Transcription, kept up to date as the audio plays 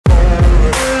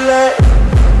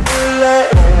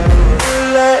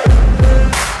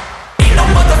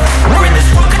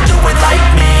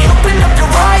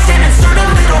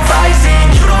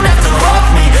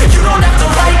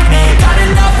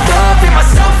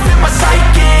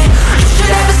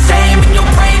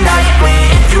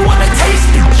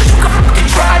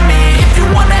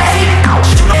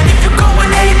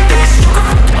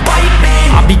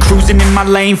my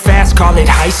lane fast, call it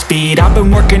high speed. I've been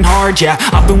working hard, yeah,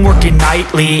 I've been working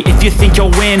nightly. If you think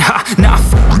you'll win, ha, nah,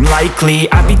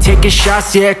 likely. I be taking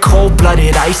shots, yeah,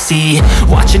 cold-blooded, icy.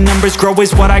 Watching numbers grow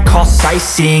is what I call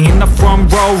sightseeing. In the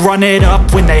front row, run it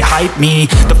up when they hype me.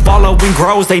 The following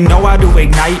grows, they know how to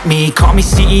ignite me. Call me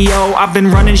CEO, I've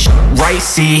been running right,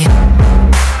 see.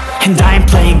 And I ain't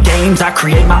playing games, I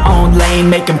create my own lane,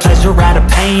 making pleasure out of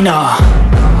pain,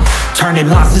 turning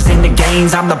losses into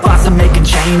gains. I'm the boss, I'm making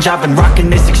change. I've been rocking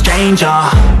this exchange,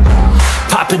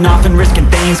 popping off and risking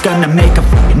things. Gonna make a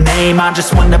f***ing name. I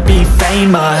just wanna be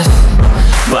famous,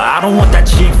 but I don't want that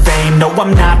cheap fame. No,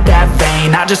 I'm not that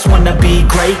vain. I just wanna be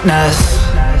greatness.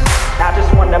 I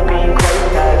just wanna be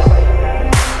greatness.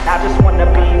 I just wanna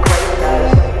be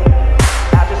greatness.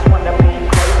 I just wanna be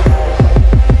greatness.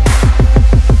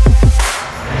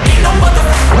 Ain't no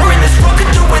motherfucker in this world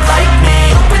could do it like me.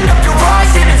 Open up your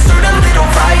eyes and insert a little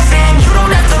rising. You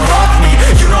don't have to love me,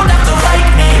 you don't have to like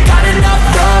me. Got enough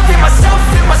love in myself,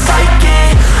 in my psyche.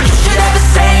 You should have the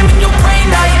same in your brain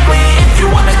nightly. If you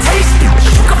wanna taste me,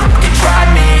 you can fucking try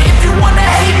me. If you wanna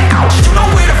hate me, you know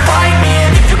where to find me.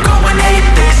 And if you're going hate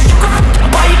this, you can fucking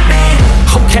bite me.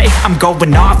 Okay, I'm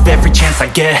going off every chance I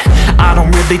get. I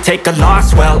don't really take a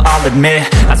loss, well, I'll admit.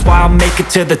 That's why I'll make it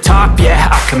to the top, yeah,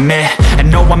 I commit. And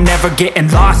no, I'm never getting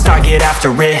lost, I get after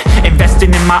it.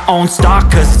 Investing in my own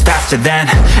stock, cause it's faster than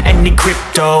any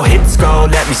crypto hits go,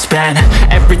 let me spend.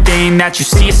 Everything that you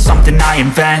see is something I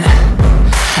invent,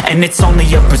 and it's only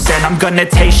a percent. I'm gonna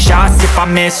take shots, if I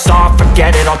miss all,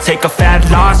 forget it. I'll take a fat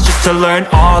loss just to learn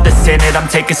all that's in it. I'm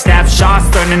taking snapshots,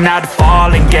 learning how to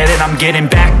fall and get it. I'm getting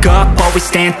back up, always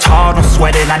stand tall, don't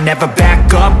sweat it. I never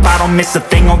back up, I don't miss a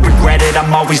thing or regret it.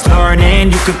 I'm always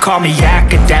learning, you could call me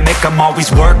academic. I'm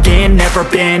always working, never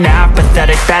been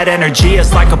apathetic. Bad energy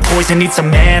is like a poison, needs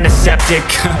some antiseptic.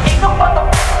 Ain't no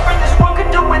motherfucker in this world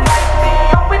could do it like me.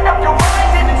 Open up your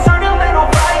eyes and insert a little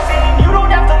rising. You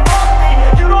don't have to love me,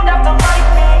 you don't have to like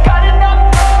me. Got enough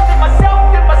love in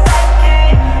myself, in my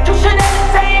psyche. You should have the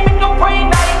same in your brain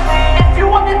nightly. If you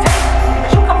want to taste me,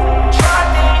 you can f***ing try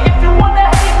me. If you want to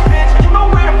hate bitch, you know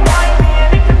where to find me.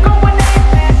 And if you're going hate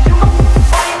this, you can f***ing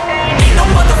fight me. Ain't no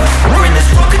motherfucker in this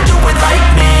world could do it like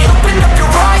me. Open up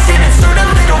your eyes and insert a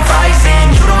little rising.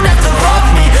 You don't have to love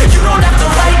me, you don't have to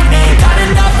like me. Got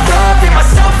enough love in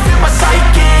myself, in my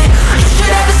psyche. You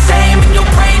should have the same in your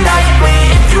brain nightly.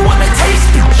 If you wanna taste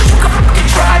me, you can fucking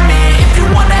try me. If you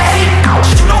wanna hate,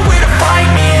 you know where to find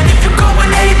me. And if you're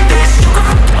going hate this, you can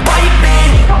fucking bite me.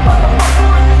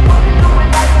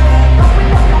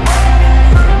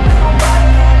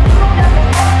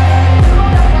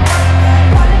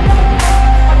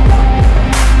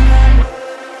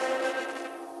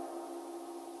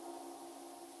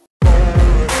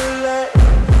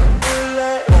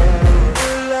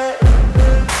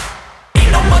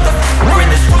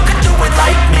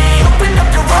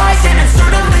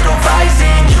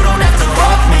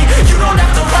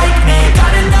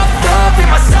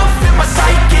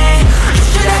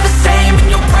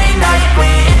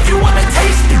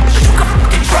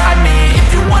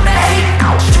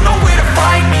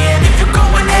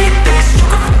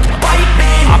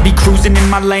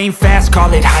 My lane fast,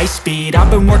 call it high speed.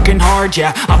 I've been working hard,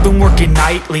 yeah, I've been working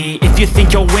nightly. If you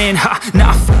think you'll win, ha,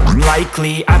 nah,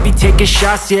 likely. I be taking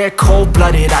shots, yeah,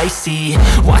 cold-blooded, icy.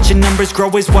 Watching numbers grow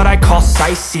is what I call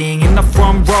sightseeing. In the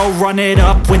front row, run it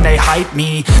up when they hype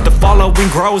me. The following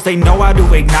grows, they know how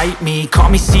to ignite me. Call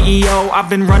me CEO, I've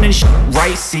been running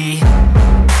right, see.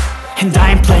 And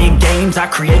I ain't playing games, I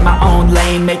create my own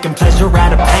lane, making pleasure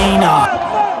out of pain,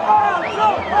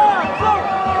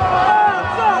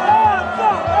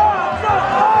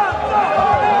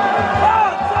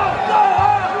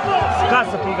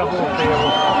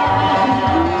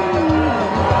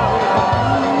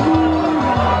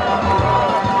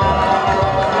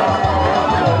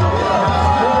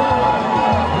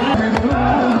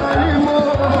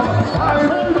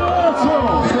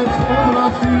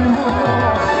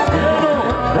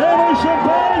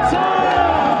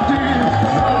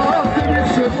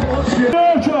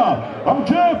 A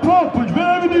gdje je popa? Gdje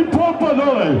ne vidim popa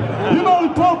dole? Ima li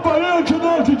popa? Neće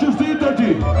doći